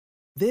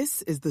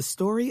This is the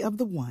story of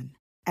the one.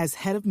 As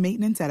head of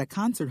maintenance at a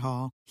concert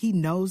hall, he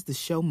knows the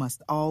show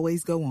must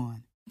always go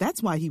on.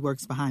 That's why he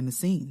works behind the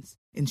scenes,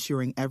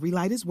 ensuring every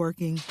light is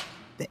working,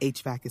 the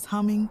HVAC is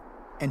humming,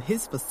 and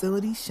his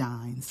facility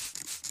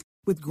shines.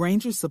 With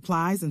Grainger's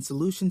supplies and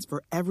solutions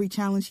for every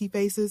challenge he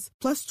faces,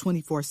 plus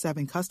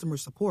 24/7 customer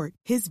support,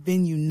 his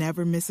venue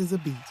never misses a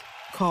beat.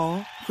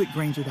 Call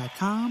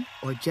quickgrainger.com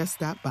or just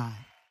stop by.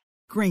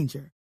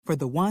 Grainger, for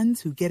the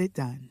ones who get it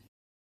done.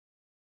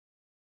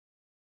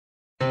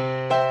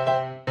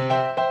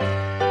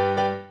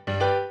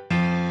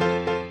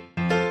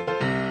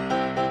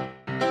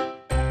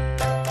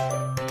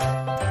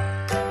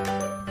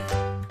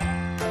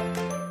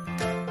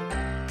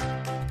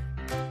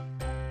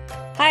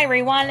 Hi,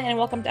 everyone, and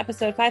welcome to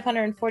episode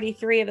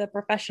 543 of the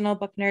Professional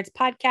Book Nerds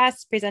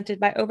podcast presented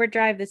by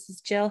Overdrive. This is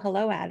Jill.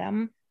 Hello,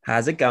 Adam.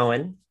 How's it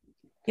going?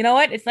 You know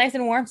what? It's nice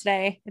and warm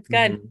today. It's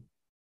good. Mm-hmm.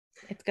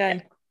 It's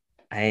good.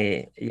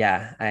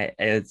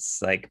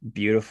 It's like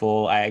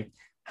beautiful.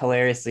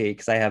 Hilariously,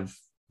 because I have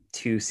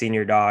two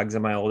senior dogs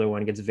and my older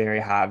one gets very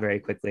hot very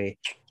quickly.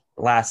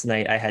 Last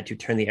night, I had to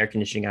turn the air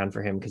conditioning on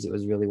for him because it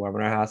was really warm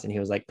in our house and he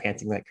was like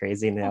panting like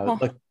crazy. And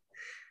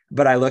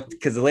I looked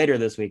because later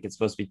this week, it's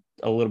supposed to be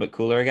a little bit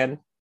cooler again.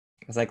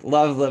 I was like,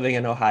 love living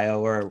in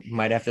Ohio, or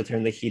might have to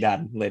turn the heat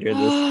on later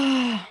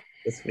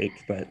this week.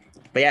 But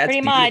yeah,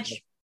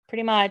 it's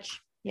pretty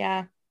much.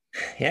 Yeah.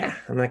 Yeah,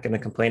 I'm not going to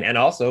complain. And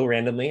also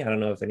randomly, I don't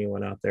know if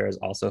anyone out there is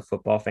also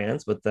football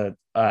fans, but the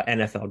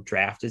NFL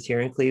draft is here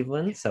in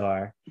Cleveland. So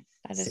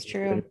that is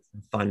true.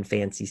 Fun,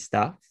 fancy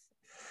stuff.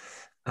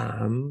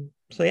 So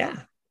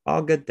yeah,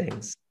 all good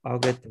things.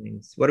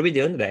 What are we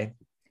doing today?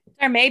 It's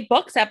our May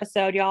Books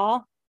episode,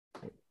 y'all.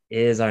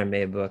 Is our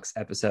May Books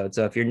episode.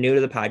 So if you're new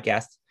to the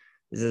podcast,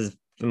 this is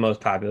the most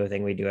popular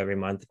thing we do every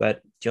month,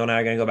 but Jill and I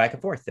are going to go back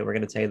and forth and we're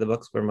going to tell you the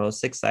books we're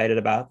most excited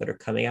about that are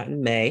coming out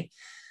in May.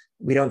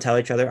 We don't tell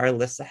each other our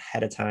lists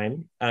ahead of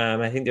time.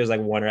 I think there's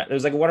one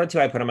or two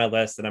I put on my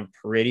list that I'm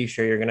pretty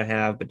sure you're going to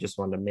have, but just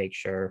wanted to make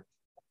sure.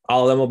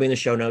 All of them will be in the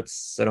show notes,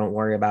 so don't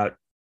worry about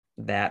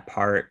that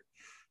part.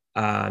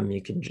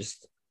 You can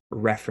just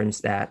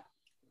reference that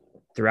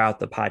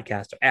throughout the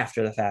podcast or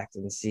after the fact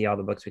and see all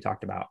the books we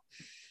talked about.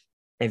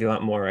 If you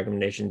want more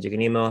recommendations, you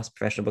can email us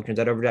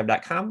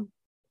professionalbooknerds@overdrive.com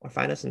or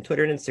find us on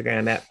Twitter and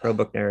Instagram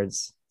 @ProBookNerds.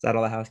 Is that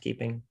all the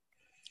housekeeping?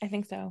 I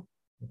think so.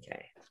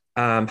 Okay.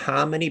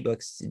 How many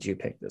books did you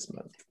pick this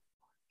month?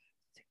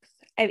 6.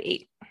 I have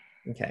 8.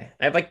 Okay.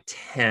 I have like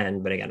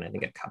 10, but again, I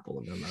think a couple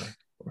of them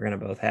we're going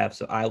to both have.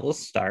 So I will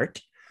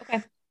start.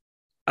 Okay.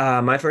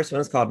 My first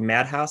one is called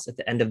Madhouse at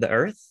the End of the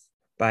Earth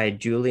by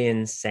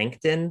Julian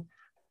Sancton.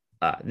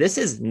 This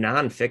is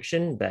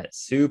nonfiction that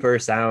super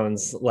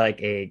sounds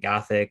like a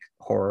gothic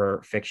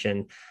horror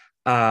fiction.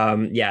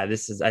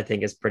 This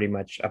is pretty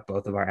much up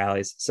both of our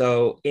alleys.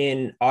 So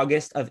in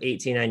August of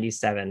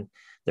 1897,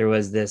 there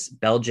was this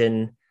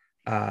Belgian,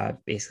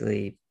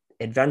 basically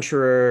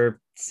adventurer,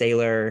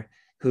 sailor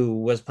who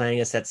was planning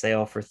to set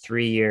sail for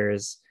 3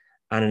 years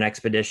on an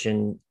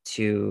expedition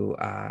to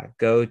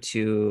go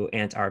to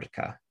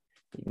Antarctica.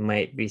 You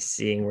might be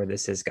seeing where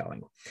this is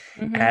going.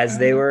 Mm-hmm. As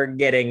they were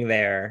getting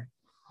there,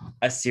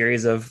 a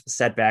series of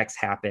setbacks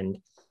happened.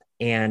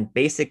 And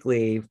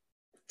basically,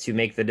 to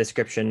make the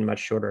description much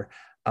shorter,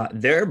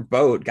 their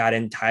boat got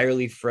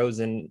entirely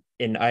frozen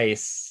in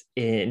ice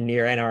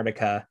near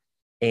Antarctica.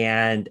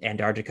 And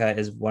Antarctica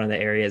is one of the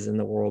areas in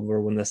the world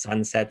where when the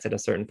sun sets at a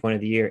certain point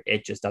of the year,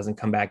 it just doesn't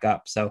come back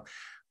up. So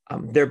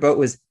their boat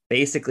was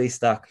basically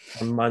stuck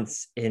for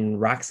months in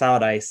rock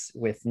solid ice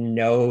with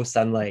no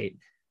sunlight.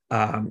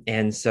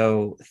 And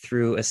so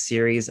through a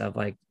series of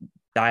like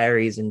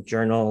diaries and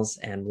journals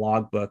and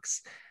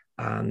logbooks,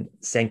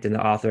 Sancton,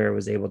 the author,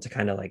 was able to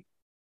kind of like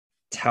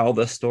tell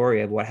the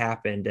story of what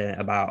happened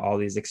about all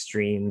these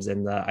extremes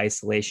and the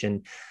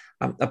isolation.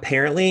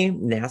 Apparently,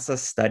 NASA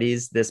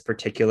studies this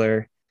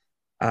particular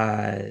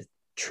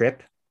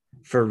trip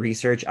for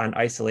research on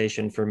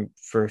isolation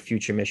for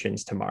future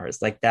missions to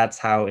Mars. Like that's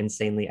how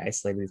insanely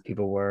isolated these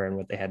people were and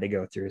what they had to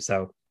go through.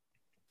 So,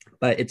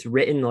 but it's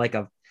written like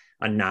a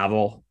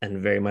novel and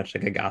very much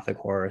like a gothic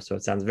horror. So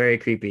it sounds very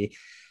creepy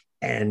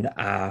and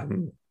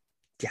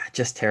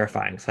just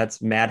terrifying. So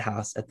that's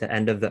Madhouse at the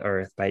End of the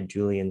Earth by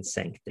Julian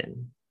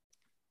Sancton.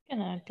 I'm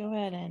gonna go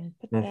ahead and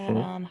put that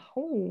on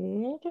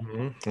hold.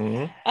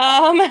 Mm-hmm.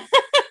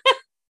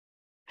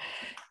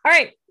 All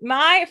right,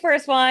 my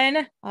first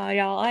one,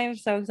 y'all, I am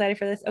so excited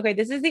for this. Okay,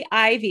 this is The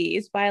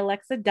Ivies by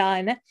Alexa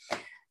Dunn.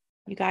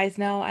 You guys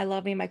know I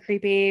love me my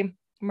creepy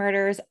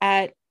murders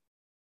at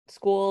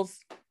schools.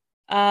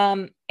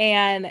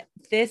 And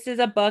this is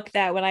a book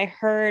that when I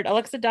heard,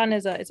 Alexa Dunn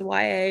is a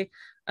YA,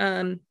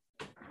 and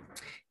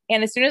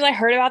as soon as I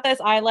heard about this,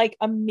 I like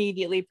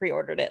immediately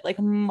pre-ordered it like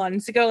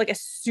months ago. Like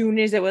as soon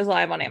as it was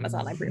live on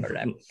Amazon, I pre-ordered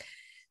it.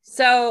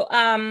 So,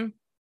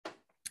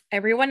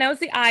 everyone knows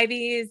the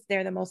Ivies.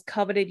 They're the most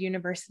coveted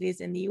universities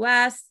in the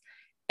US.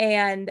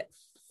 And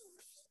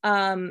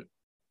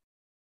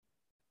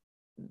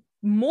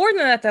more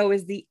than that, though,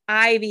 is the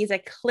Ivies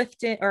at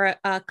Clifton or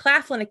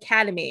Claflin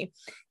Academy.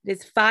 It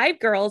is 5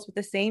 girls with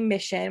the same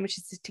mission, which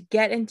is to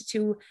get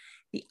into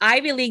the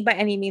Ivy League by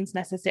any means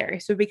necessary.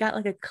 So we got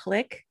like a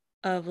clique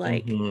of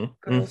like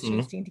girls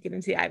chasing to get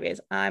into the Ivies.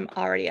 I'm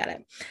already at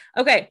it.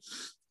 Okay.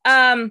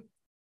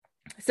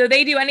 So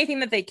they do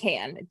anything that they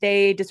can.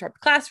 They disrupt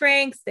class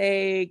ranks.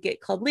 They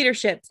get club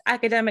leaderships,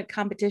 academic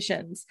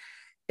competitions.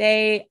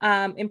 They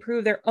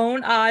improve their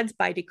own odds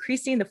by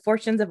decreasing the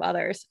fortunes of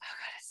others. Oh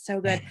God, it's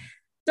so good.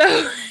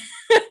 So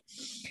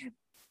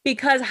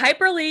because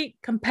hyper elite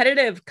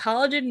competitive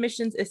college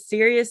admissions is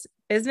serious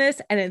business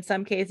and in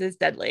some cases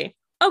deadly.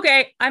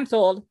 Okay, I'm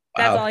sold.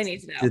 That's all I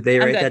need to know. Did they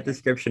write that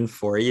description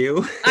for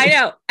you? I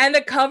know. And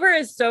the cover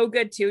is so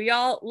good too,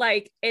 y'all.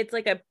 Like it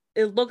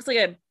looks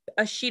like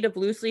a sheet of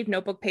loose leaf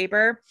notebook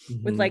paper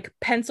with like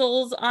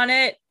pencils on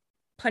it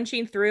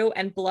punching through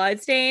and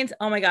blood stains.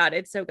 Oh my God,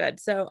 it's so good.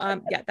 So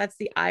yeah, that's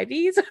the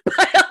Ivies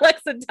by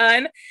Alexa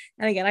Dunn.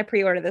 And again, I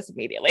pre-ordered this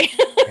immediately.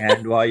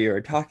 And while you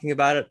were talking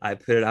about it, I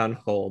put it on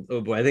hold.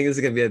 Oh boy, I think this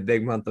is gonna be a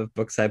big month of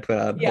books I put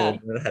on hold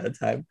ahead of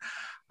time.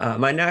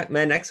 My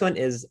next one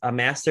is A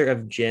Master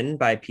of Jinn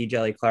by P.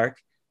 Djeli Clark.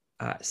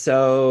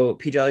 So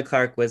P. Djeli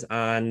Clark was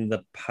on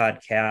the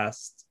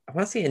podcast, I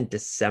want to say in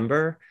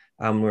December.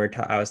 I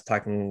was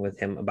talking with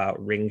him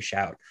about Ring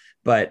Shout,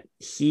 but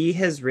he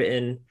has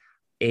written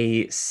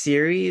a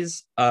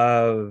series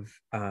of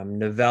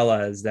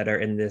novellas that are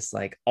in this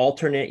like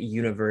alternate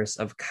universe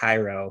of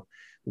Cairo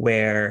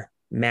where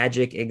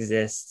magic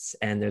exists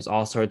and there's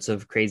all sorts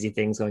of crazy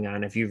things going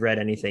on. If you've read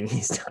anything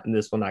he's done,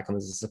 this will not come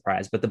as a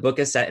surprise, but the book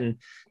is set in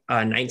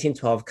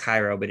 1912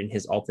 Cairo, but in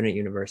his alternate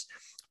universe.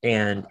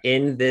 And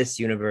in this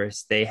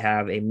universe, they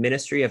have a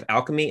ministry of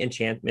alchemy,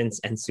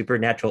 enchantments, and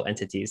supernatural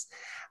entities.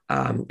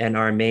 And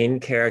our main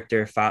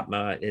character,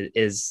 Fatma,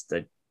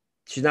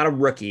 she's not a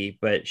rookie,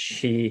 but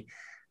she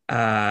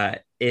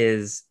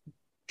is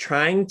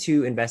trying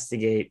to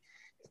investigate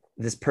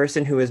this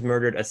person who has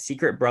murdered a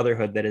secret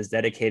brotherhood that is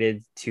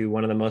dedicated to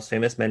one of the most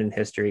famous men in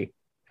history.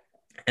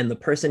 And the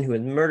person who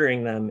is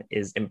murdering them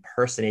is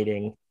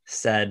impersonating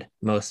said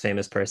most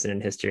famous person in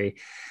history.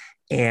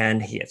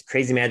 And he has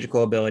crazy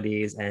magical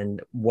abilities.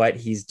 And what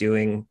he's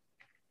doing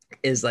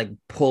is like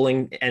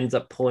ends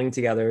up pulling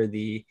together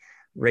the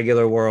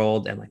regular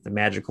world and like the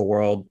magical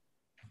world.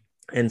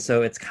 And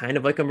so it's kind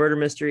of like a murder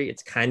mystery.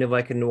 It's kind of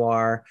like a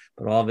noir,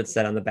 but all of it's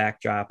set on the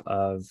backdrop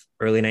of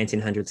early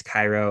 1900s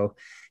Cairo.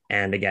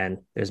 And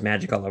again, there's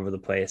magic all over the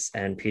place.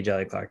 And P.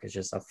 Djeli Clark is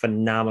just a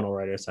phenomenal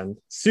writer. So I'm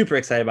super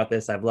excited about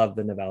this. I've loved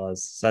the novellas.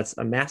 So that's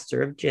A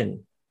Master of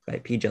Jinn by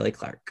P. Djeli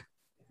Clark.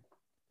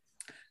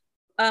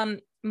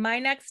 My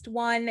next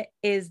one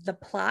is The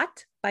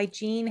Plot by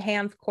Jean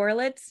Hanff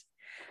Korelitz.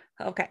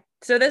 Okay,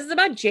 so this is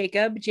about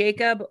Jacob.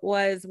 Jacob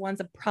was once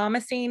a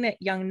promising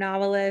young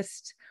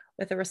novelist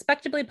with a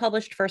respectably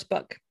published first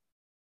book.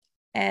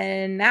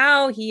 And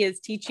now he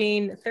is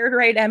teaching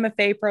third-rate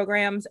MFA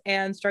programs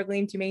and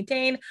struggling to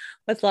maintain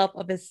what's left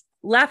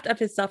of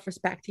his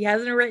self-respect. He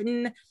hasn't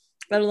written,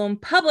 let alone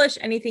published,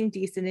 anything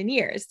decent in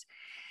years.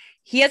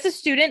 He has a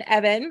student,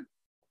 Evan,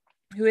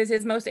 who is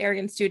his most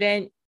arrogant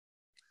student.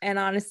 And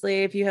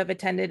honestly, if you have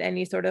attended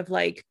any sort of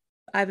like,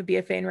 I have a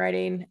BFA in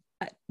writing,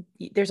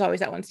 there's always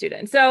that one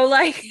student. So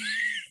like,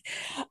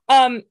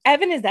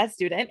 Evan is that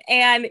student,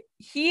 and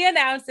he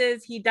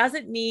announces he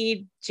doesn't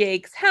need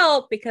Jake's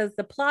help because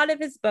the plot of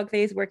his book that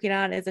he's working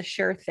on is a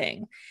sure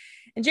thing.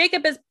 And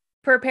Jacob is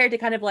prepared to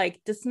kind of like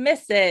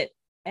dismiss it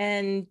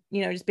and,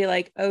 just be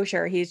like, oh,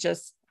 sure, he's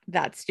just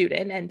that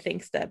student and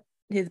thinks that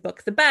his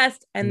book's the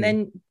best. And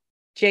then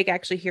Jake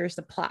actually hears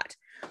the plot.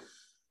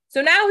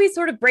 So now he's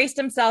sort of braced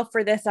himself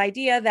for this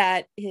idea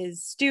that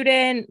his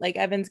student, like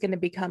Evan's going to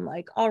become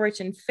like all rich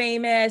and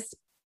famous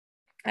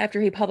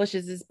after he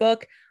publishes his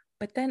book.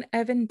 But then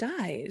Evan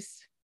dies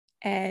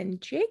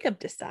and Jacob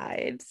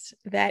decides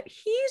that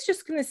he's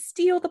just going to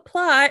steal the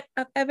plot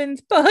of Evan's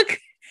book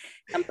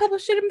and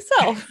publish it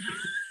himself.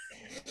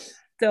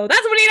 So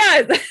that's what he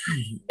does.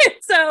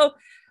 So,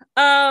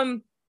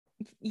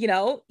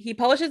 he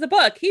publishes a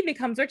book, he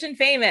becomes rich and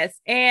famous.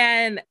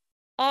 And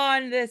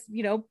on this,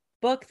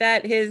 book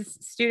that his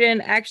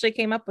student actually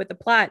came up with the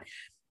plot.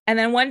 And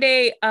then one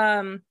day,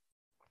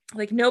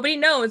 like nobody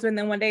knows, and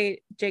then one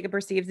day Jacob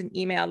receives an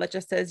email that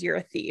just says you're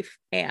a thief.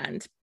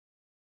 And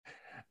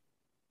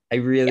I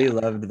really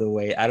loved the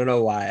way, I don't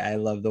know why, I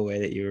love the way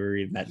that you were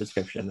reading that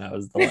description. That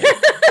was delightful.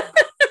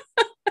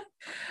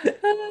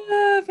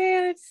 Oh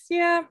man, it's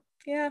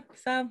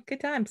so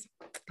good times.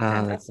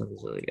 That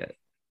sounds really good.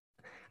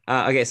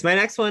 Okay, so my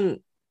next one,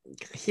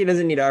 he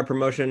doesn't need our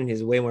promotion.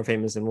 He's way more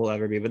famous than we'll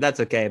ever be, but that's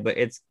okay. But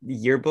it's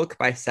Yearbook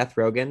by Seth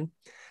Rogen.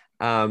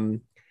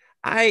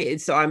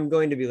 So I'm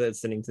going to be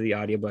listening to the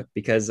audiobook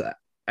because I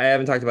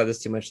haven't talked about this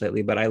too much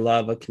lately, but I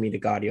love a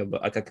comedic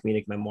audiobook, like a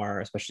comedic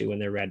memoir, especially when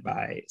they're read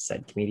by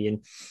said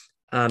comedian.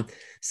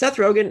 Seth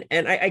Rogen,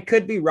 and I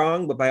could be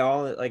wrong, but by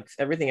all like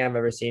everything I've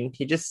ever seen,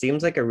 he just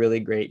seems like a really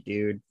great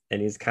dude,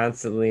 and he's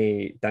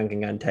constantly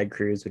dunking on Ted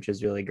Cruz, which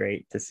is really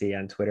great to see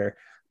on Twitter.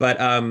 But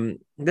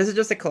this is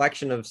just a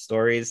collection of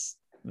stories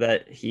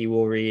that he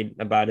will read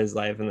about his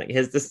life, and like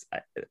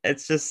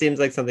it just seems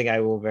like something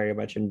I will very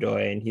much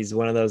enjoy. And he's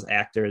one of those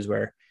actors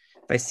where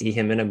if I see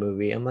him in a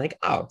movie, I'm like,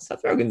 oh,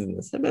 Seth Rogen's in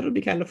this. I bet it'll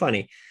be kind of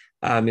funny.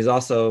 He's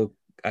also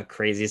a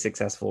crazy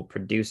successful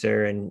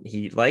producer, and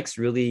he likes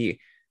really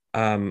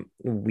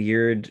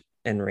weird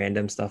and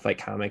random stuff like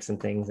comics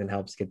and things, and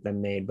helps get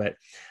them made. But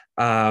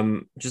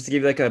just to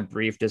give you like a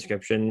brief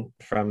description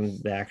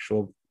from the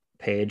actual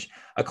page,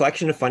 a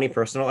collection of funny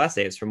personal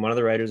essays from one of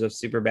the writers of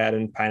Superbad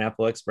and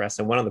Pineapple Express,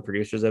 and one of the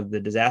producers of The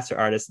Disaster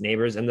Artist,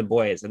 Neighbors, and The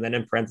Boys. And then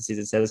in parentheses,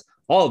 it says,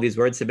 all of these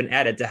words have been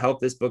added to help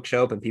this book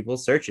show up in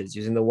people's searches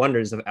using the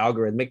wonders of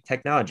algorithmic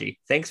technology.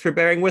 Thanks for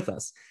bearing with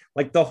us.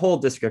 Like the whole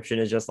description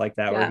is just like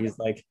that, where he's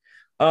like,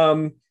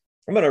 I'm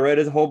going to write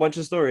a whole bunch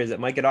of stories that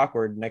might get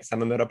awkward next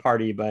time I'm at a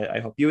party, but I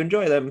hope you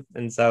enjoy them.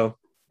 And so,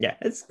 yeah,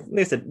 it's like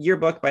I said,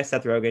 yearbook by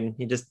Seth Rogen.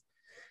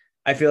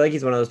 I feel like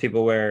he's one of those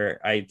people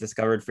where I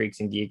discovered Freaks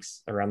and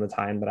Geeks around the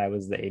time that I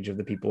was the age of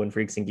the people in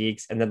Freaks and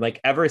Geeks. And then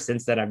like ever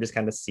since then, I've just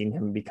kind of seen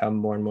him become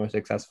more and more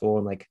successful.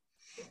 And like,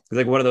 he's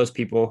like one of those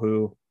people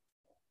who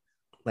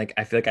like,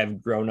 I feel like I've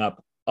grown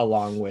up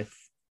along with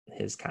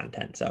his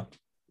content. So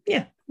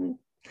yeah, like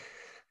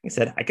I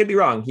said, I could be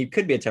wrong. He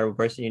could be a terrible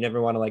person. You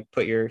never want to like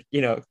put your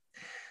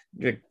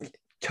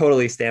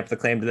totally stamp the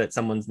claim that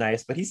someone's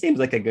nice, but he seems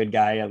like a good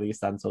guy, at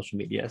least on social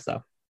media.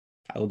 So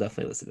I will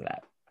definitely listen to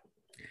that.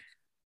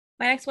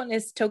 My next one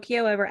is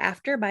Tokyo Ever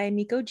After by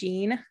Miko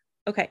Jean.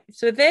 Okay,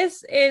 so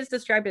this is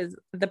described as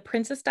The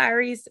Princess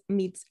Diaries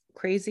meets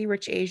Crazy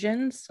Rich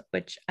Asians,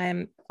 which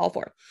I'm all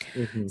for.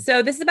 Mm-hmm.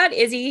 So this is about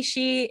Izzy.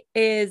 She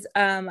is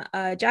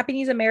a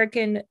Japanese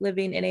American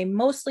living in a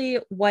mostly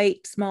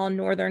white, small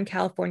Northern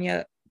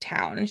California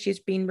town. She's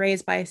being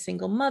raised by a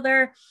single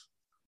mother.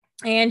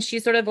 And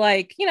she's sort of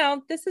like,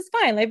 this is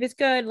fine. Life is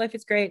good. Life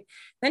is great.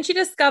 Then she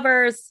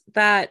discovers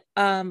that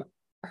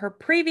her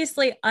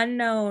previously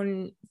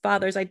unknown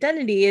father's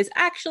identity is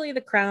actually the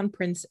crown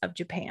prince of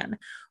Japan,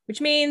 which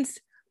means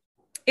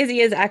Izzy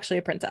is actually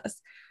a princess.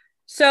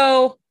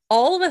 So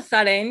all of a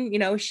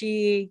sudden,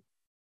 she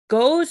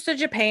goes to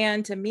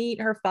Japan to meet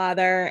her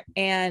father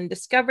and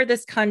discover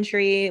this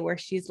country where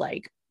she's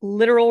like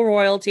literal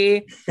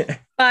royalty.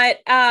 But,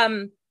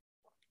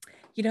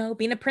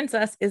 being a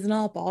princess isn't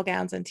all ball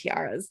gowns and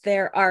tiaras.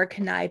 There are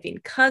conniving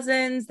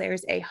cousins.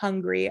 There's a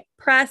hungry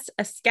press,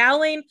 a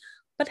scowling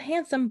but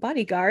handsome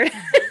bodyguard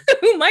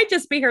who might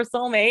just be her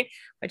soulmate,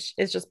 which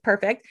is just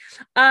perfect.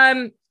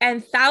 And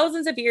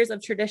thousands of years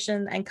of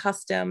tradition and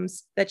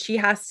customs that she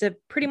has to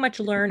pretty much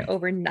learn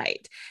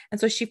overnight. And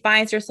so she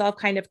finds herself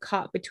kind of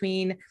caught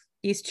between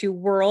these two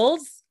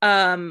worlds,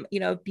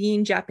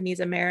 being Japanese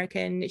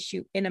American.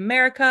 In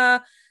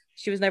America,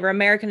 she was never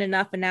American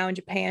enough. And now in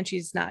Japan,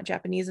 she's not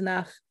Japanese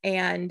enough.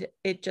 And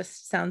it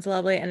just sounds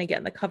lovely. And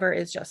again, the cover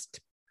is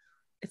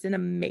it's an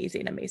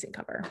amazing, amazing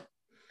cover.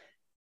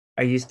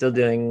 Are you still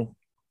doing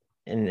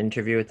an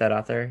interview with that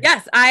author?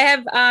 Yes, I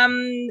have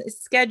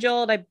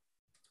scheduled. I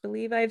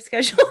believe I've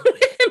scheduled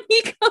with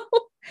Miko.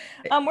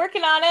 I'm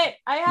working on it.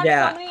 I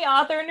have so many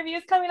author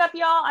interviews coming up,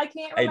 y'all. I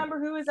can't remember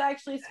who is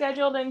actually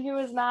scheduled and who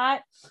is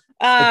not.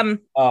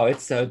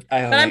 It's so.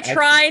 But I'm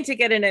trying to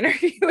get an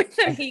interview with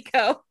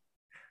Miko.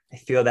 I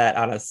feel that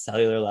on a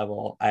cellular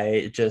level.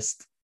 I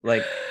just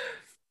like.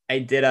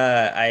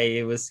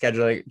 I was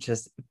scheduling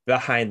just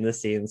behind the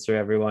scenes for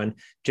everyone.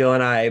 Jill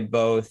and I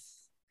both.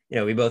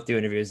 We both do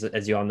interviews,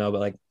 as you all know,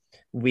 but like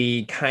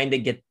we kind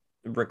of get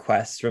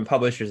requests from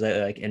publishers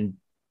like in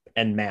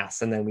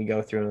mass, and then we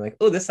go through and like,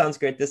 oh, this sounds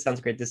great, this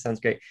sounds great, this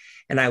sounds great.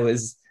 And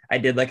I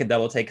did like a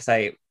double take because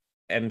I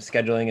am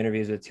scheduling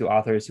interviews with two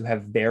authors who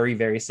have very,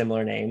 very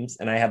similar names,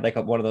 and I had like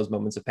one of those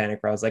moments of panic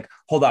where I was like,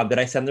 hold on, did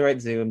I send the right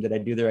Zoom? Did I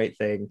do the right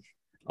thing?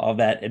 All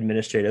that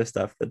administrative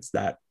stuff that's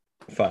not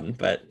fun,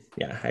 but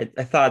yeah,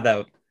 I thought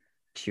that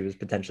she was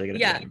potentially going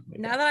to. Yeah.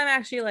 Now that I'm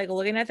actually like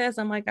looking at this,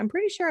 I'm like, I'm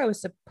pretty sure I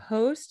was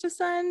supposed to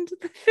send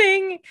the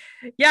thing.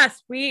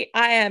 Yes, I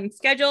am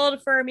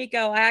scheduled for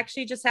Miko. I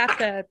actually just have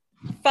to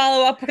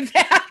follow up with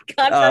that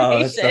confirmation. Oh,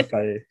 that's so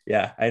funny.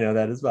 Yeah, I know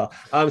that as well.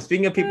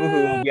 Speaking of people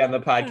who will be on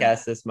the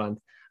podcast this month,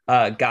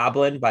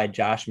 Goblin by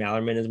Josh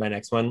Malerman is my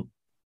next one.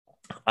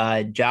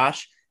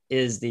 Josh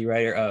is the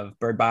writer of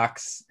Bird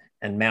Box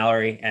and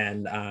Mallory,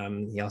 and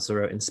he also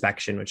wrote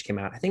Inspection, which came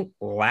out I think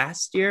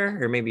last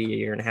year or maybe a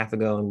year and a half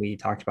ago, and we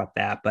talked about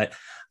that. But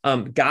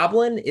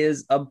Goblin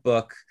is a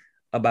book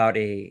about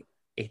a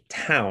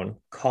town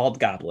called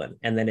Goblin,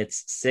 and then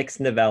it's 6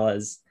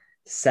 novellas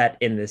set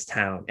in this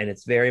town, and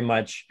it's very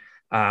much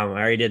I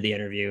already did the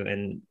interview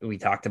and we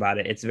talked about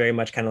it. It's very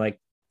much kind of like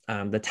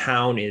the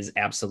town is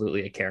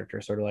absolutely a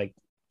character, sort of like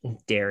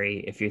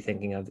Derry, if you're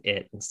thinking of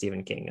it, and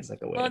Stephen King is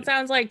like a way. Well, it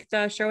sounds like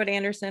the Sherwood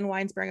Anderson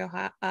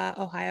Winesburg,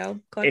 Ohio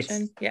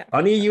collection. Yeah,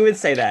 funny you would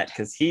say that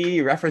because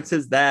he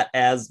references that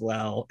as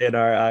well in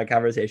our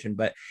conversation.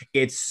 But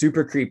it's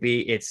super creepy.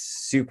 It's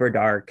super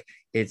dark.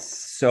 It's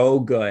so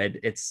good.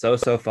 It's so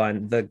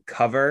fun. The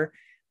cover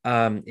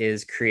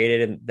is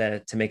created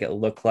to make it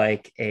look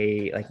like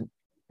a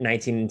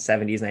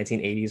 1970s,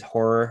 1980s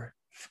horror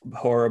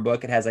horror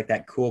book. It has like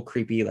that cool,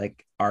 creepy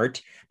like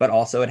art, but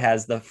also it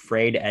has the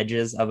frayed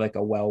edges of like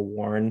a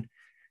well-worn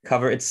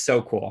cover. It's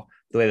so cool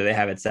the way that they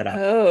have it set up.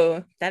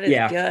 Oh, that is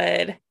Yeah.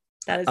 good.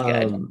 That is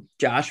good.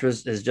 Josh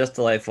is just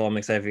delightful. I'm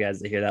excited for you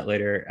guys to hear that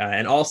later.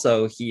 And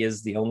also, he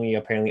is the only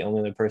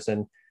other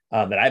person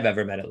that I've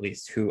ever met, at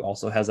least, who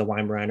also has a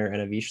Weimaraner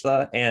and a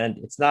Vizsla. And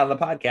it's not on the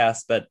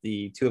podcast, but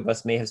the two of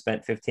us may have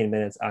spent 15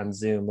 minutes on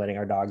Zoom letting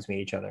our dogs meet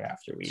each other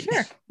after we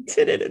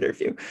did an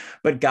interview.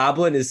 But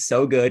Goblin is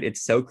so good.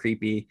 It's so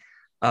creepy.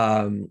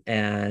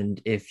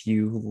 And if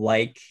you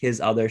like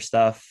his other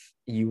stuff,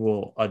 you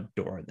will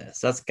adore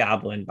this. That's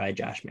Goblin by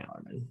Josh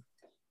Malerman.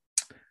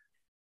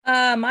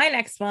 My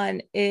next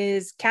one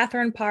is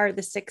Catherine Parr,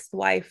 The Sixth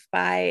Wife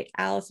by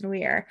Alison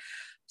Weir.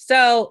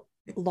 So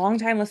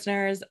longtime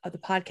listeners of the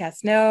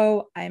podcast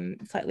know I'm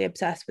slightly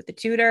obsessed with the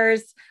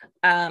Tudors.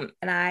 And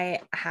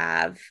I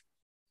have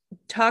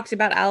talked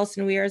about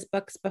Alison Weir's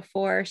books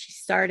before. She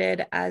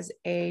started as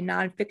a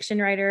nonfiction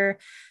writer,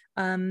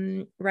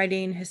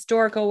 writing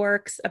historical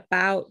works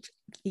about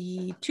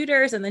the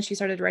Tudors, and then she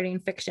started writing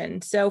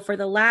fiction. So for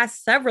the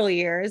last several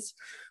years,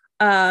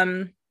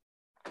 I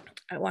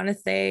want to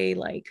say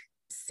like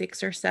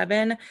 6 or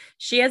 7,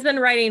 she has been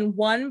writing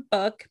one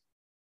book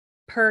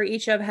per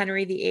each of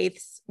Henry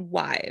VIII's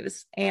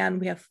wives. And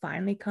we have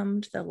finally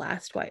come to the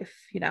last wife.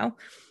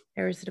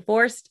 There was a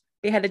divorced,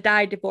 beheaded,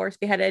 died, divorced,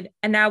 beheaded.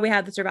 And now we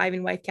have the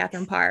surviving wife,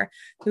 Catherine Parr,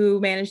 who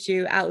managed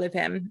to outlive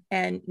him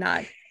and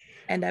not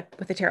end up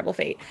with a terrible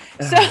fate.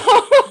 So,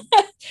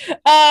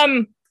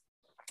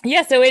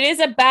 so it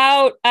is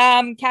about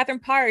Catherine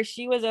Parr.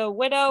 She was a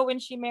widow when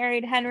she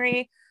married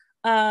Henry.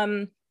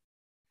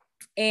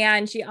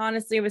 And she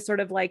honestly was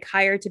sort of like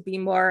hired to be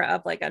more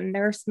of like a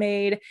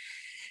nursemaid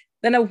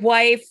than a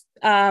wife,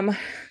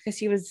 because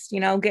he was,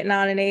 getting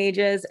on in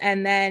ages.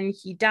 And then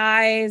he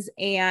dies,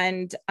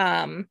 and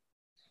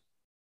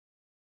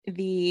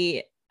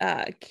the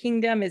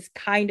kingdom is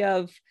kind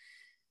of,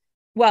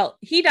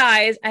 he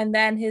dies, and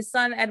then his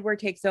son Edward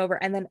takes over,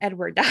 and then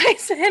Edward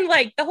dies, and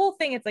like the whole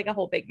thing, it's like a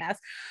whole big mess.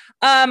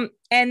 And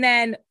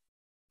then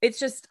it's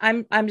just,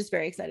 I'm just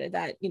very excited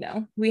that,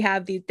 we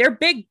have these, they're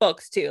big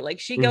books too. Like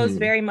she goes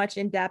very much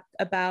in depth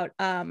about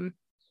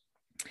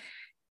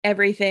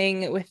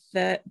everything with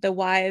the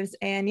wives,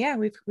 and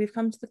we've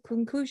come to the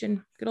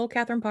conclusion. Good old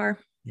Catherine Parr.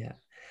 Yeah.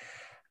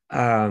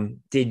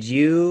 Did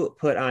you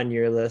put on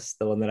your list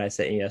the one that I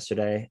sent you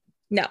yesterday?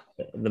 No.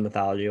 The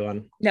mythology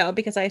one? No,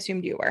 because I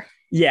assumed you were.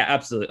 Yeah,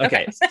 absolutely.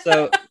 Okay.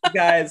 So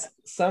guys,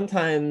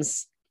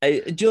 sometimes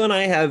Jill and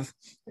I have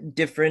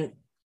different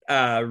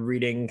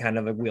reading kind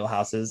of like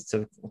wheelhouses,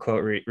 to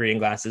quote reading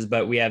glasses,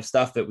 but we have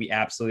stuff that we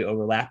absolutely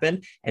overlap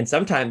in. And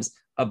sometimes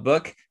a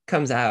book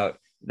comes out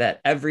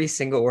that every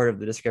single word of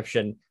the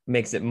description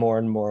makes it more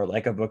and more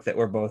like a book that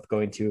we're both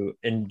going to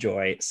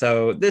enjoy.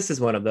 So this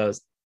is one of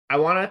those. I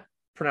want to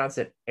pronounce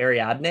it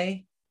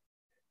Ariadne.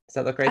 Does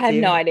that look right? I have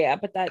no idea,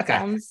 but that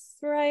sounds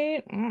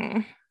right.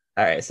 All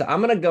right. So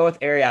I'm going to go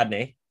with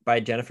Ariadne by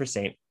Jennifer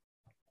Saint.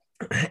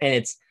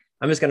 And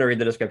I'm just going to read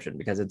the description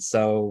because it's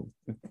so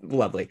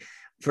lovely.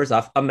 First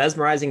off, a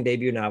mesmerizing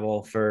debut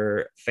novel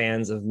for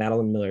fans of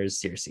Madeline Miller's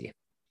Circe.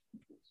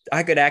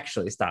 I could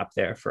actually stop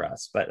there for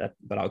us, but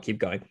I'll keep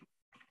going.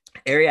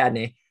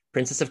 Ariadne,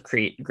 Princess of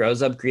Crete,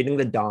 grows up greeting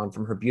the dawn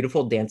from her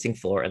beautiful dancing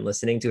floor and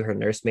listening to her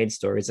nursemaid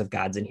stories of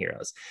gods and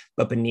heroes.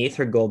 But beneath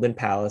her golden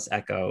palace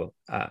echo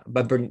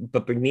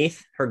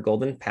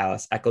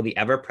the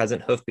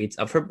ever-present hoofbeats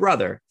of her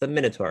brother, the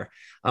Minotaur,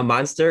 a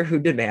monster who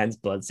demands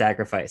blood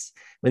sacrifice.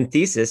 When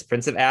Theseus,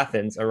 Prince of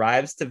Athens,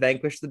 arrives to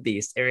vanquish the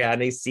beast,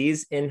 Ariadne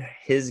sees in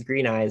his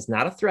green eyes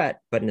not a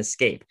threat, but an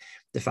escape.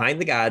 Defying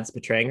the gods,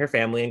 betraying her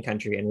family and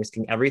country, and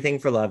risking everything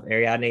for love,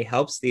 Ariadne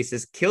helps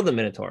Theseus kill the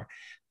Minotaur.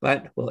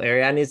 But will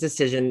Ariadne's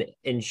decision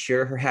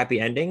ensure her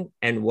happy ending?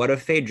 And what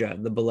of Phaedra,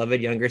 the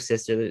beloved younger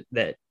sister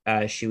that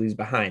she leaves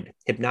behind?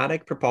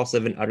 Hypnotic,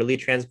 propulsive, and utterly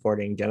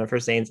transporting, Jennifer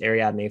Saint's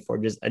Ariadne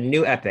forges a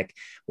new epic,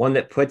 one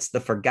that puts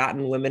the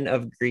forgotten women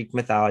of Greek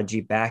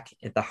mythology back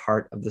at the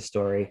heart of the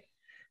story.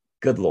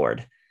 Good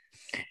Lord.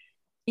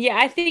 Yeah,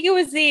 I think it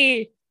was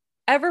the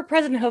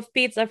ever-present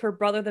hoofbeats of her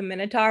brother, the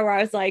Minotaur, where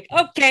I was like,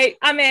 okay,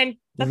 I'm in.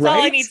 That's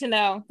all I need to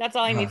know. That's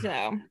all I need to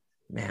know.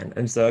 Man,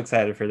 I'm so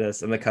excited for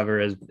this, and the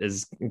cover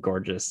is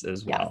gorgeous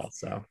as well.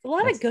 So a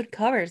lot of good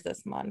covers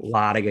this month. A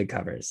lot of good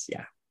covers,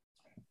 yeah.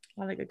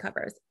 A lot of good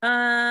covers.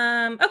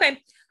 Okay.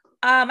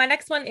 My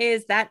next one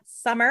is That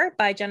Summer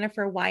by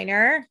Jennifer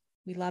Weiner.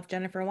 We love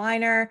Jennifer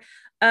Weiner.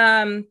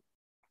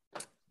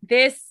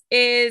 This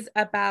is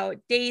about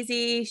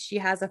Daisy. She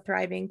has a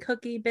thriving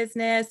cooking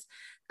business,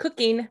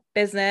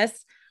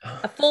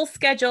 a full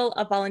schedule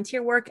of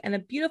volunteer work, and a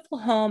beautiful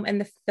home in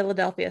the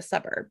Philadelphia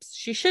suburbs.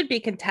 She should be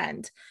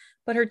content.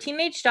 But her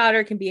teenage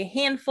daughter can be a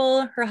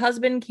handful, her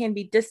husband can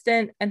be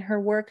distant, and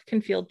her work can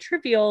feel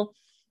trivial,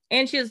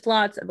 and she has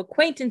lots of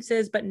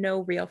acquaintances, but no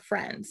real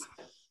friends.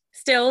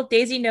 Still,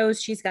 Daisy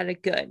knows she's got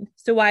it good,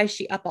 so why is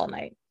she up all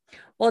night?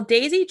 While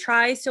Daisy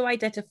tries to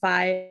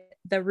identify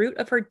the root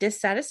of her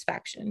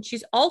dissatisfaction,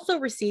 she's also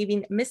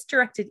receiving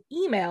misdirected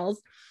emails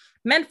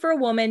meant for a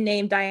woman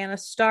named Diana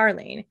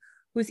Starling,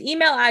 whose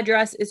email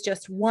address is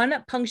just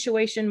one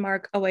punctuation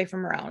mark away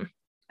from her own.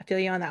 I feel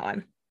you on that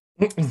one.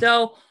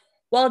 So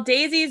while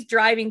Daisy's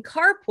driving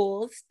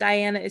carpools,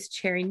 Diana is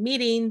chairing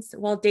meetings.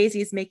 While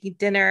Daisy's making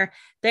dinner,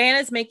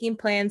 Diana's making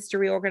plans to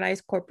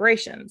reorganize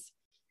corporations.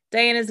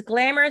 Diana's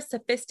glamorous,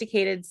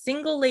 sophisticated,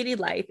 single lady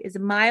life is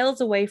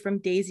miles away from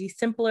Daisy's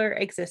simpler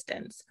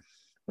existence.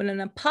 When an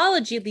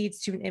apology leads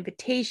to an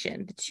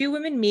invitation, the two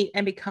women meet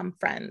and become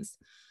friends.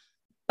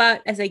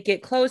 But as they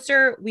get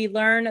closer, we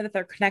learn that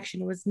their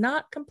connection was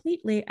not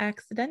completely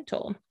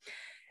accidental.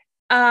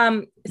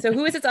 So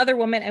who is this other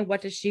woman and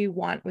what does she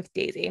want with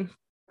Daisy?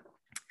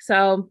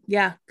 So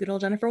yeah, good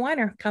old Jennifer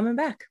Weiner coming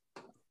back.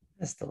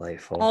 That's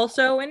delightful.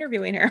 Also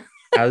interviewing her.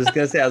 I was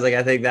gonna say,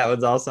 I think that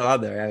one's also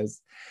on there.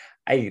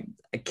 I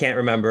can't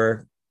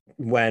remember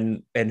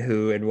when and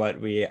who and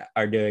what we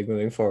are doing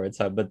moving forward.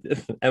 So, but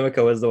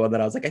Emika was the one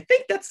that I was like, I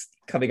think that's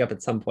coming up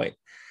at some point.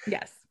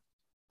 Yes.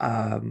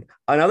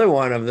 Another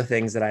one of the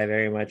things that I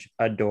very much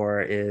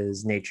adore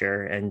is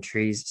nature and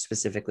trees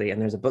specifically.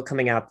 And there's a book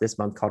coming out this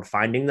month called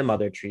Finding the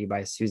Mother Tree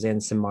by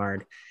Suzanne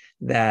Simard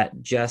that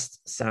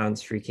just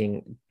sounds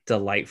freaking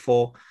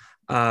delightful.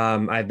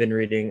 I've been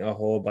reading a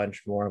whole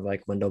bunch more of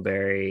like Wendell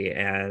Berry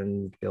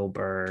and Bill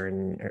Burr,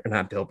 or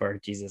not Bill Burr,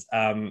 Jesus.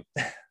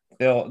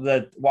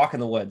 The Walk in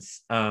the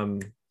Woods.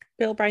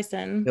 Bill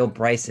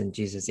Bryson,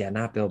 Jesus. Yeah,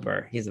 not Bill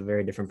Burr. He's a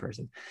very different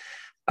person.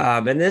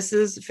 And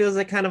this feels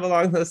like kind of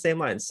along those same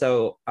lines.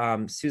 So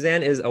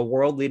Suzanne is a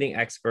world-leading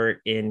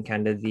expert in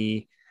kind of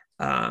the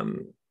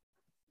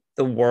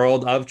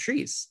world of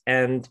trees.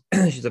 And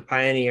she's a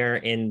pioneer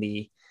in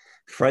the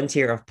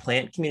frontier of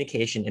plant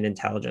communication and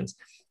intelligence.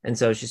 And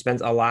so she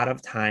spends a lot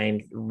of time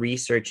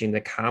researching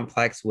the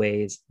complex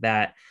ways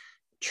that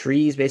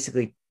trees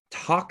basically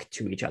talk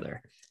to each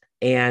other.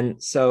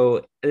 And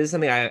so this is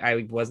something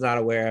I was not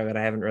aware of, and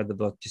I haven't read the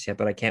book just yet,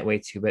 but I can't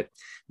wait to. But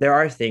there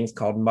are things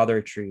called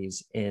mother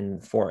trees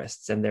in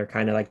forests, and they're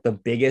kind of like the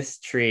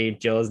biggest tree.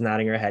 Jill is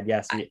nodding her head.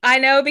 Yes. I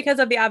know, because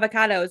of the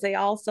avocados. They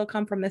all still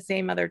come from the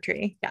same mother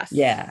tree. Yes.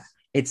 Yeah.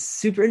 It's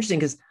super interesting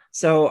because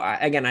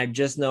again, I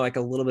just know like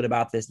a little bit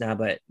about this now,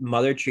 but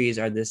mother trees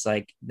are this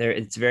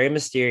it's very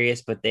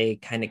mysterious, but they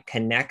kind of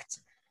connect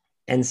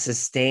and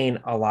sustain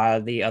a lot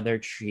of the other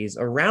trees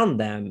around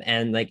them.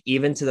 And like,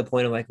 even to the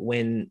point of like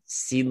when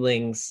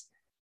seedlings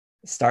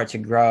start to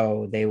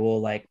grow, they will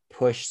like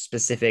push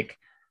specific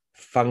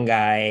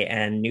fungi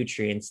and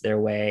nutrients their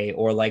way,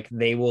 or like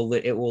it will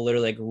literally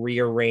like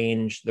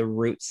rearrange the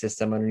root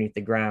system underneath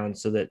the ground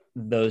so that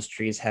those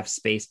trees have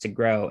space to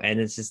grow. And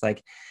it's just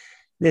like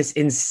this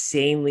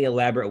insanely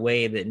elaborate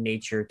way that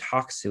nature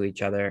talks to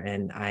each other.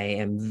 And I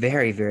am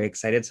very, very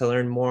excited to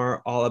learn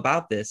more all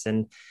about this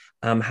and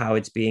how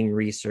it's being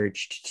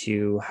researched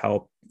to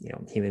help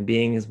human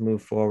beings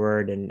move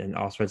forward and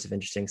all sorts of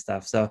interesting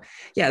stuff. So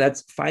yeah,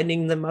 that's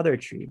Finding the Mother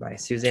Tree by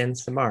Suzanne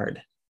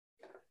Simard.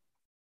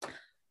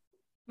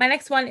 My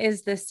next one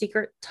is The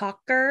Secret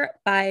Talker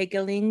by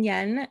Galing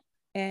Yen.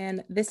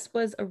 And this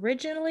was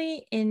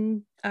originally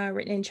written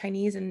in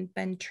Chinese and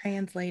been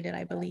translated,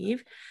 I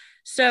believe.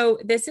 So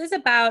this is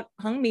about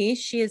Hung Mi.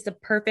 She is the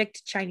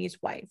perfect Chinese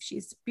wife.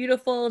 She's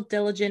beautiful,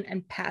 diligent,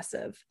 and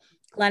passive.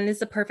 Glenn is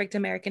the perfect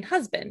American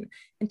husband,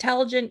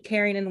 intelligent,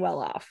 caring, and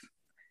well-off.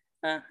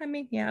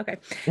 Yeah, okay.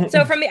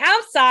 So from the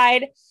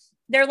outside,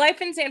 their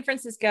life in San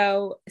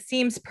Francisco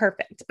seems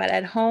perfect, but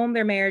at home,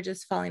 their marriage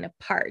is falling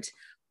apart.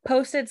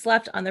 Post-its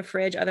left on the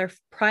fridge are their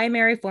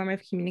primary form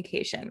of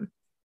communication.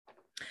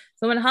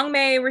 So when Hung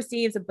Mi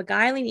receives a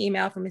beguiling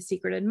email from a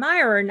secret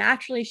admirer,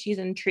 naturally she's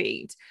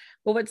intrigued.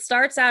 But what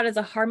starts out as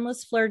a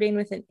harmless flirting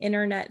with an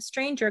internet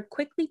stranger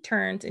quickly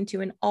turns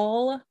into an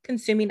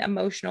all-consuming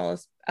emotional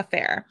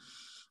affair.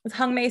 As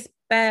Hung Mi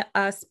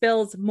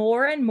spills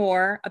more and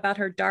more about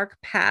her dark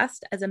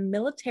past as a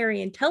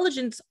military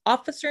intelligence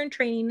officer in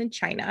training in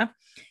China,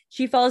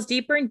 she falls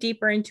deeper and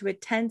deeper into a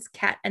tense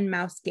cat and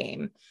mouse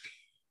game.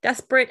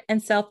 Desperate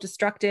and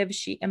self-destructive,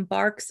 she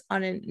embarks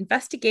on an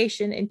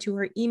investigation into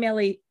her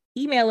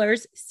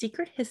emailer's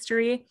secret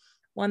history,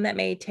 one that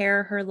may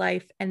tear her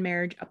life and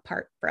marriage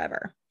apart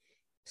forever.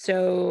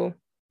 So,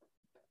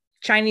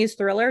 Chinese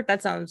thriller?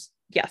 That sounds,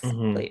 yes,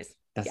 please.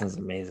 That sounds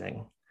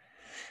amazing.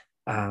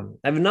 I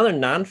have another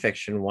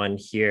nonfiction one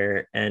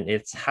here, and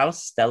it's How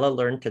Stella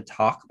Learned to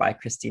Talk by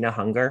Christina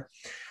Hunger.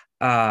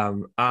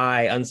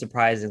 I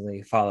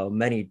unsurprisingly follow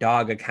many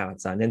dog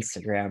accounts on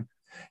Instagram.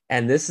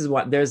 And this is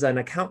there's an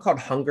account called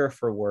Hunger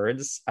for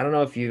Words. I don't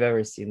know if you've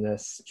ever seen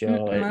this,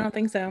 Jill. I don't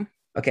think so.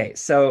 Okay,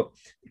 so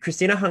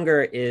Christina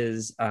Hunger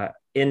is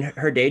in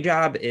her day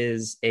job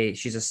she's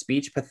a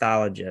speech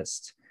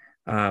pathologist,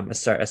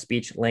 a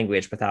speech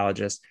language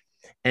pathologist,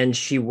 and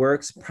she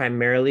works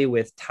primarily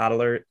with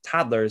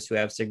toddlers who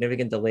have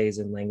significant delays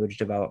in language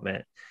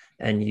development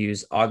and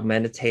use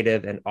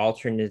augmentative and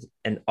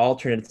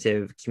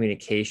alternative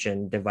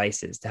communication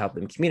devices to help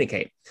them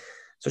communicate.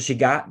 So she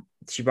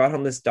brought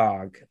home this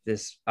dog,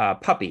 this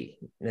puppy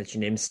that she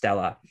named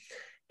Stella,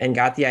 and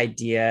got the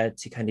idea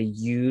to kind of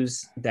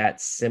use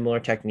that similar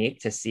technique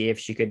to see if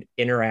she could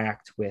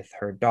interact with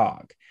her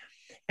dog.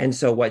 And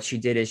so what she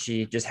did is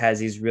she just has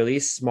these really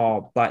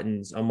small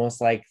buttons,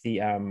 almost like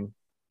the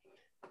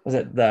was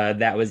it the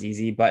That Was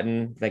Easy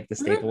button, like the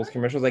Staples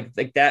commercials,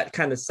 like that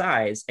kind of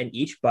size. And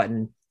each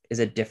button is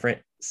a different,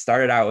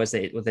 started out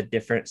with a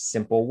different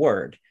simple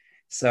word.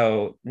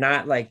 So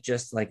not like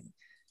just like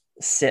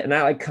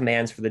not like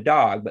commands for the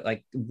dog, but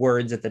like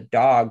words that the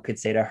dog could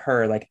say to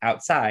her, like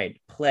outside,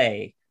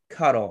 play,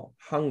 cuddle,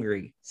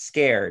 hungry,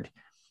 scared.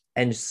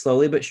 And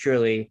slowly but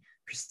surely,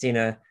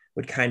 Christina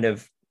would kind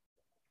of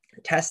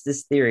test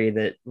this theory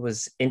that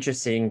was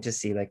interesting to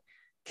see, like,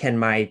 can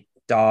my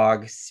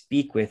dog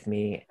speak with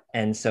me?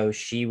 And so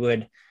she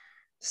would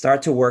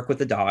start to work with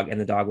the dog, and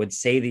the dog would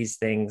say these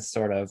things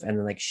sort of, and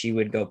then like she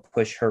would go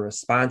push her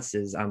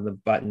responses on the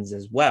buttons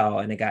as well.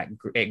 And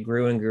it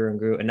grew and grew and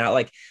grew. And not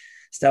like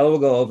Stella will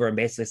go over and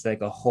basically say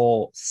like a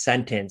whole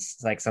sentence,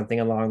 like something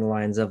along the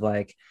lines of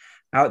like,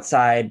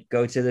 outside,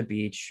 go to the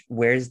beach,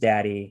 where's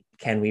daddy,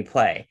 can we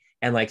play?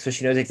 And like, so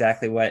she knows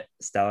exactly what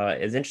Stella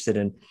is interested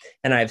in.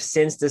 And I've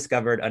since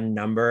discovered a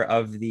number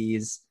of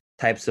these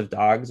types of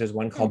dogs. There's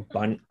one called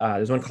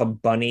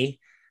Bunny,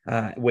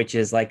 which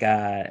is like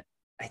I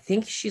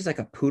think she's like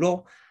a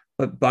poodle,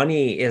 but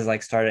Bunny is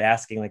like started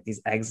asking like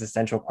these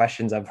existential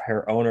questions of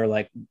her owner,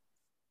 like,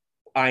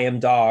 I am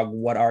dog,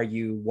 what are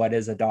you, what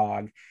is a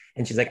dog?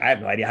 And she's like, I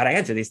have no idea how to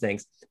answer these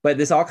things. But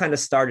this all kind of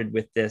started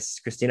with this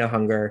Christina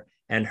Hunger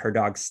and her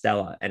dog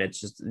Stella, and it's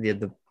just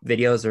the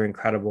videos are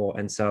incredible.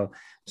 And so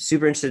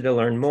super interested to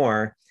learn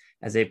more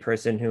as a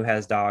person who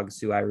has dogs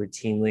who I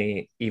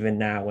routinely, even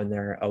now when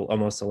they're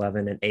almost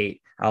 11 and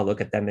 8, I'll look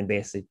at them and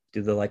basically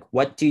do the like,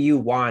 what do you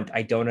want?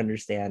 I don't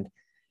understand.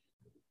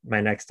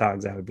 My next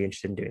dogs, I would be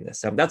interested in doing this.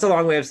 So that's a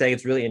long way of saying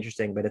it's really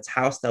interesting, but it's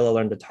How Stella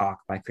Learned to Talk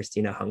by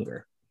Christina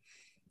Hunger.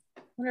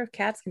 I wonder if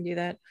cats can do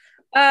that.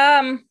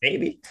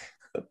 Maybe.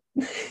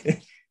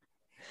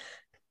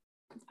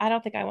 I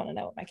don't think I want to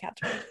know what my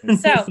cats are doing.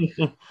 So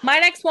my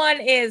next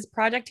one is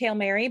Project Hail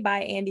Mary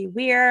by Andy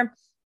Weir.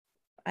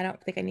 I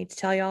don't think I need to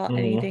tell y'all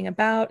anything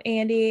about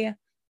Andy.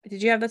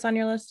 Did you have this on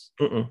your list?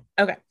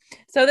 Okay.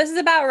 So this is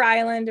about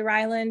Ryland.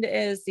 Ryland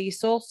is the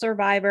sole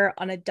survivor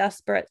on a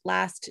desperate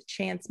last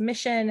chance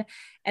mission.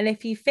 And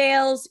if he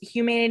fails,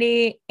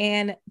 humanity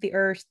and the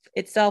earth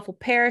itself will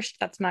perish.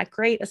 That's not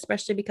great,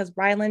 especially because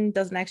Ryland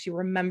doesn't actually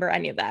remember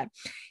any of that.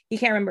 He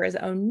can't remember his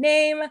own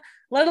name,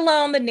 let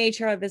alone the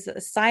nature of his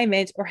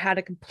assignment or how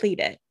to complete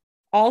it.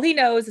 All he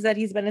knows is that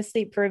he's been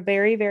asleep for a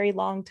very, very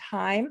long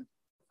time.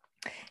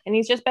 And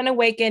he's just been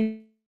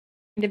awakened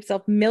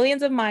himself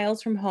millions of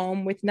miles from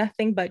home with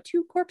nothing but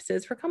 2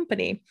 corpses for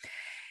company.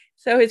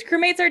 So his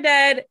crewmates are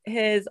dead.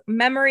 His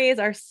memories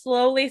are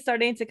slowly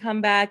starting to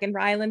come back. And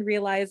Ryland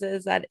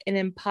realizes that an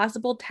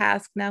impossible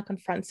task now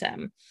confronts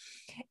him.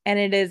 And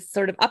it is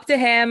sort of up to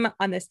him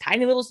on this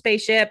tiny little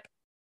spaceship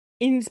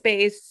in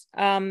space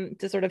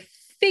to sort of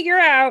figure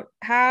out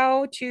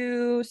how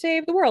to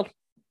save the world.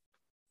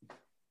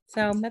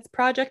 So that's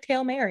Project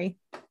Hail Mary.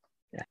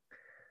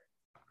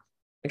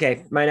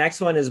 Okay, my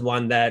next one is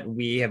one that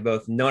we have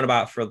both known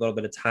about for a little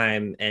bit of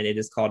time, and it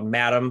is called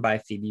Madam by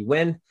Phoebe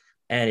Wynn.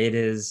 And it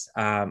is,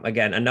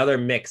 again, another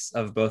mix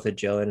of both a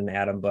Jill and an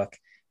Adam book.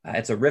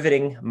 It's a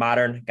riveting,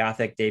 modern,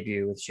 gothic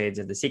debut with shades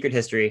of The Secret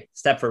History,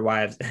 Stepford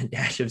Wives, and a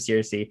dash of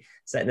Circe,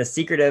 set in a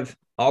secretive,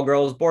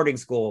 all-girls boarding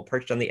school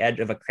perched on the edge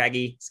of a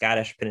craggy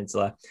Scottish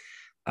peninsula.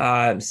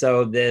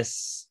 So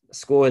this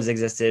school has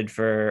existed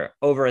for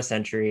over a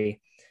century,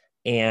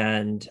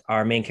 and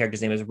our main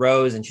character's name is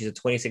Rose, and she's a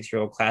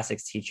 26-year-old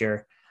classics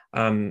teacher.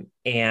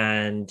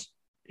 And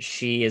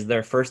she is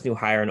their first new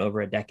hire in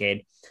over a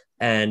decade.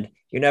 And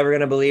you're never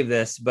going to believe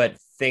this, but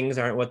things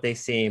aren't what they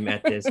seem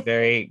at this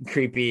very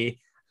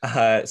creepy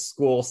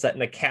school set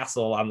in a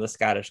castle on the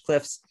Scottish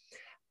cliffs.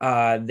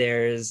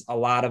 There's a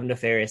lot of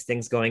nefarious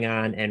things going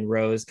on, and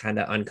Rose kind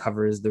of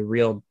uncovers the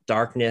real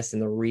darkness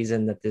and the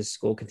reason that this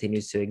school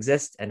continues to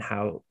exist, and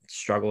how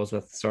struggles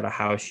with sort of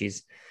how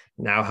she's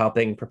now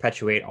helping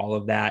perpetuate all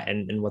of that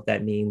and what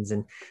that means.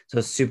 And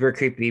so super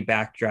creepy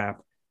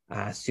backdrop,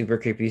 super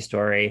creepy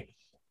story.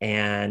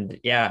 And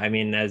yeah, I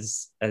mean,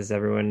 as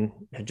everyone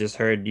had just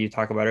heard you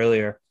talk about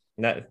earlier,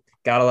 that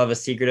gotta love a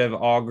secretive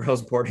all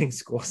girls boarding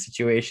school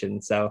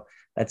situation. So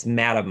that's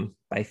Madam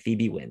by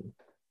Phoebe Wynn.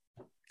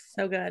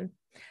 So good.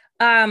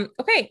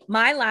 Okay,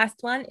 my last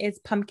one is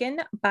Pumpkin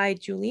by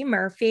Julie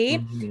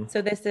Murphy.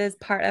 So this is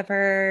part of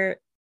her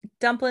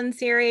Dumpling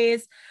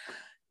series.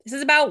 This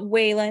is about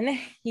Waylon.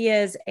 He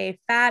is a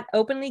fat,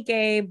 openly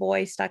gay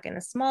boy stuck in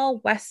a small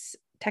West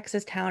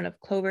Texas town of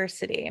Clover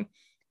City.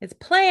 His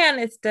plan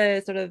is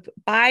to sort of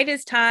bide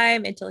his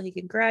time until he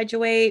can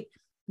graduate,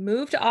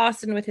 move to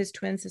Austin with his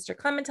twin sister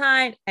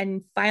Clementine,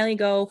 and finally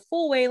go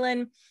full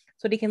Waylon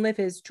so that he can live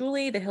his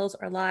Julie, the hills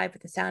are alive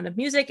with the sound of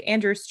music,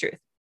 Andrew's truth,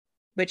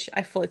 which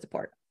I fully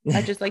support.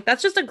 I just like,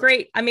 that's just a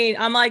great, I mean,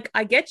 I'm like,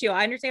 I get you.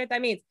 I understand what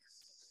that means.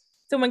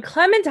 So when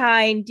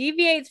Clementine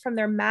deviates from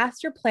their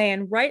master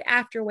plan right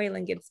after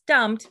Waylon gets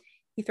dumped,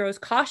 he throws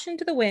caution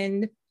to the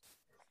wind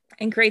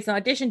and creates an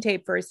audition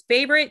tape for his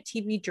favorite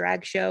TV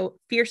drag show,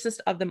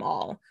 Fiercest of Them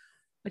All.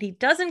 What he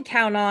doesn't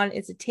count on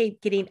is a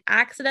tape getting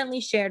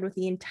accidentally shared with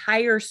the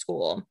entire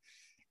school.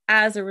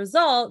 As a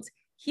result,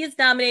 he is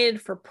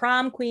nominated for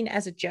prom queen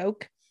as a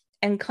joke,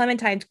 and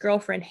Clementine's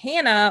girlfriend,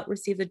 Hannah,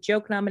 receives a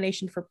joke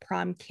nomination for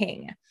prom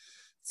king.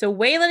 So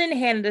Waylon and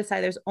Hannah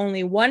decide there's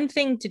only one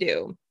thing to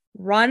do: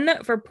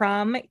 run for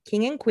prom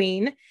king and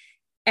queen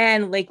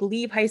and like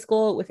leave high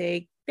school with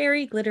a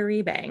very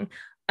glittery bang.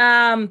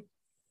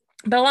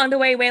 But along the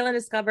way, Waylon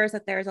discovers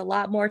that there's a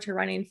lot more to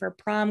running for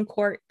prom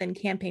court than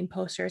campaign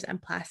posters and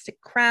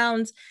plastic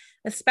crowns,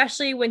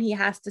 especially when he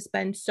has to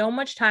spend so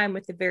much time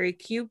with the very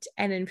cute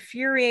and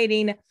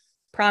infuriating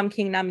prom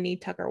king nominee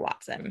Tucker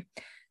Watson.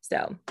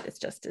 So it's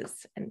just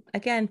as, and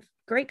again,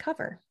 great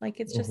cover. Like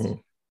it's just,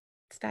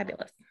 it's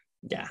fabulous.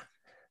 Yeah.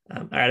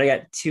 All right, I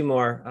got two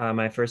more.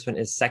 My first one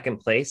is Second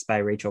Place by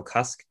Rachel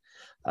Cusk.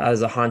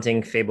 Is a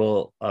haunting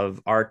fable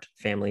of art,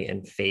 family,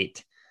 and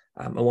fate.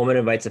 A woman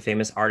invites a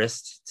famous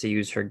artist to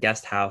use her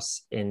guest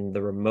house in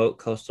the remote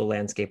coastal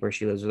landscape where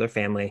she lives with her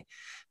family.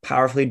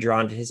 Powerfully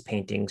drawn to his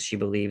paintings, she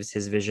believes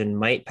his vision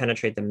might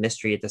penetrate the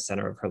mystery at the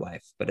center of her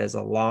life. But as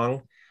a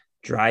long,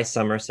 dry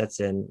summer sets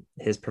in,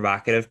 his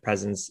provocative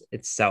presence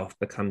itself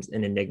becomes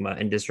an enigma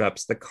and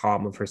disrupts the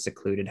calm of her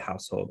secluded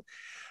household.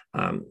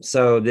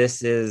 So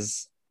this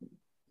is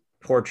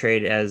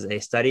portrayed as a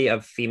study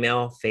of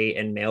female fate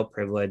and male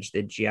privilege,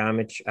 the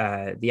geometries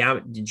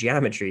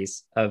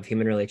of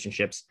human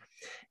relationships,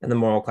 and the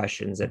moral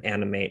questions that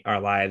animate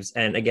our lives.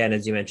 And again,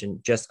 as you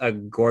mentioned, just a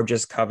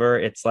gorgeous cover.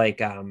 It's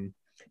like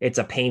it's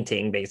a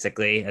painting,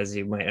 basically, as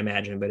you might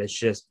imagine, but it's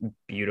just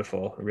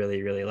beautiful.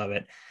 Really, really love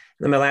it. And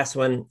then my last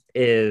one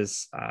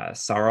is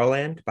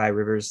Sorrowland by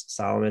Rivers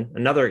Solomon.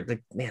 Another, the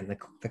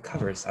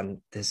covers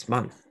on this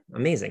month,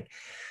 amazing.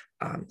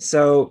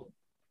 So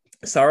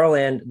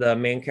Sorrowland, the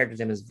main character's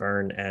name is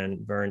Vern,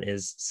 and Vern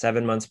is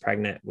 7 months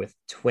pregnant with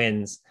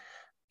twins,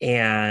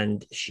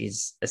 and they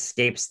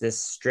escape this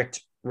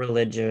strict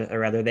religious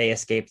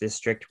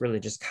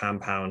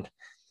compound,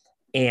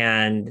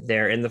 and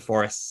they're in the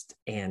forest,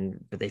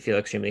 but they feel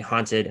extremely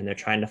haunted, and they're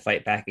trying to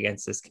fight back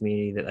against this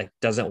community that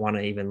doesn't want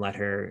to even let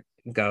her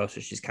go. So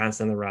she's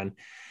constantly on the run,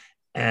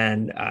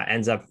 and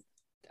ends up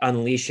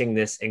unleashing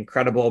this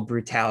incredible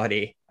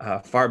brutality,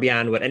 far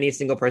beyond what any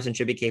single person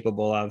should be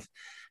capable of.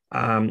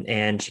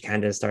 And she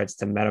kind of starts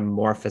to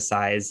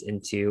metamorphosize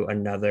into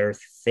another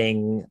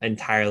thing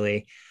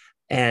entirely,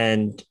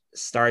 and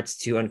starts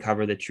to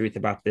uncover the truth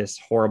about this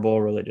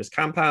horrible religious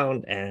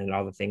compound and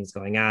all the things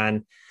going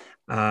on.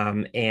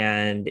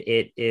 And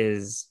it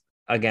is,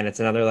 again, it's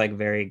another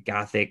very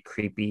gothic,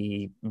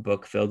 creepy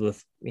book filled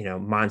with,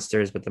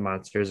 monsters, but the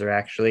monsters are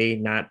actually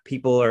not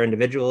people or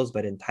individuals,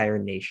 but entire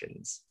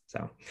nations.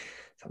 So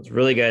sounds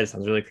really good.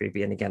 Sounds really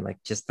creepy. And again,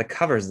 just the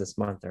covers this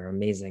month are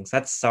amazing. So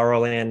that's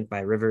Sorrowland by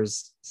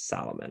Rivers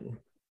Solomon.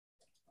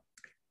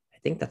 I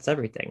think that's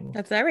everything.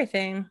 That's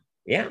everything.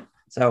 Yeah.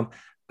 So,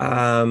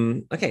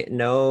 okay.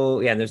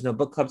 There's no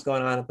book clubs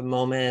going on at the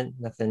moment.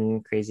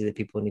 Nothing crazy that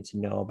people need to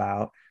know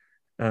about.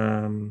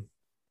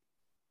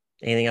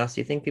 Anything else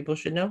you think people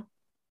should know?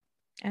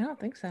 I don't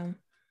think so. I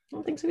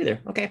don't think so either.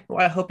 Okay.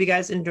 Well, I hope you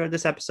guys enjoyed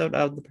this episode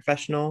of the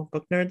Professional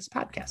Book Nerds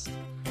podcast.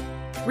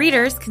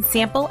 Readers can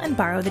sample and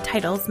borrow the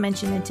titles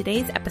mentioned in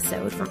today's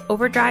episode from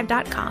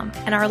Overdrive.com,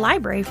 and our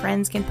library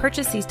friends can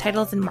purchase these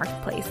titles in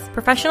Marketplace.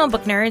 Professional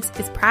Book Nerds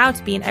is proud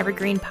to be an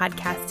Evergreen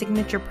Podcast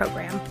signature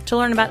program. To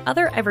learn about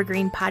other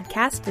Evergreen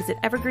podcasts, visit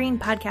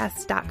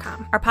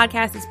evergreenpodcasts.com. Our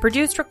podcast is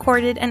produced,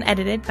 recorded, and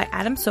edited by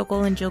Adam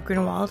Sokol and Jill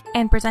Grunewald,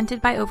 and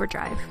presented by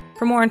Overdrive.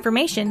 For more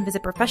information,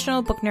 visit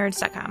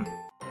professionalbooknerds.com.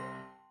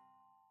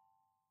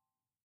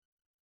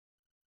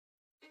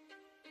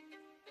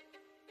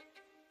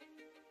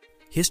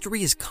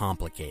 History is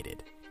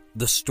complicated.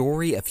 The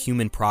story of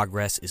human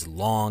progress is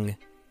long,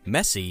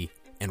 messy,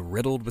 and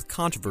riddled with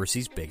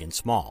controversies big and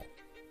small.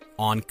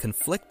 On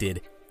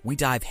Conflicted, we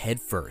dive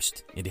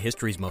headfirst into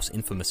history's most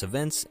infamous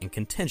events and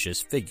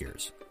contentious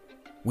figures.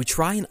 We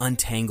try and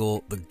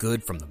untangle the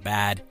good from the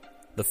bad,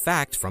 the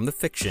fact from the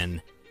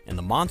fiction, and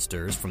the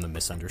monsters from the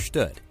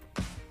misunderstood.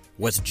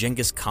 Was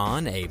Genghis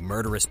Khan a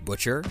murderous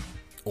butcher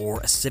or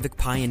a civic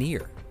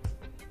pioneer?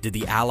 Did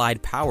the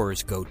Allied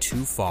powers go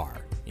too far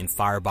in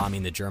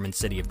firebombing the German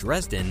city of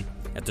Dresden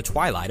at the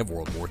twilight of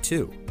World War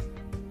II?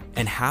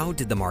 And how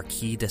did the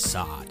Marquis de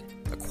Sade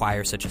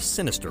acquire such a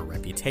sinister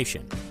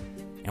reputation?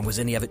 And was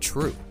any of it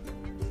true?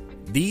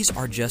 These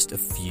are just a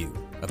few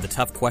of the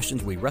tough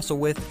questions we wrestle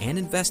with and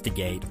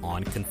investigate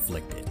on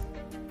Conflicted.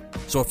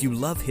 So if you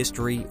love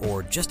history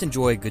or just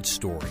enjoy a good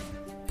story,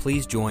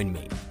 please join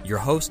me, your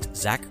host,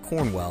 Zach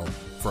Cornwell,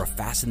 for a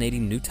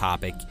fascinating new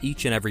topic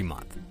each and every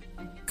month.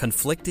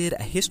 Conflicted,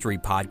 a history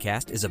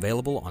podcast, is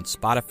available on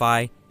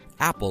Spotify,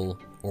 Apple,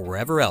 or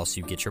wherever else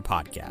you get your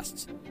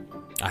podcasts.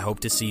 I hope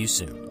to see you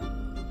soon.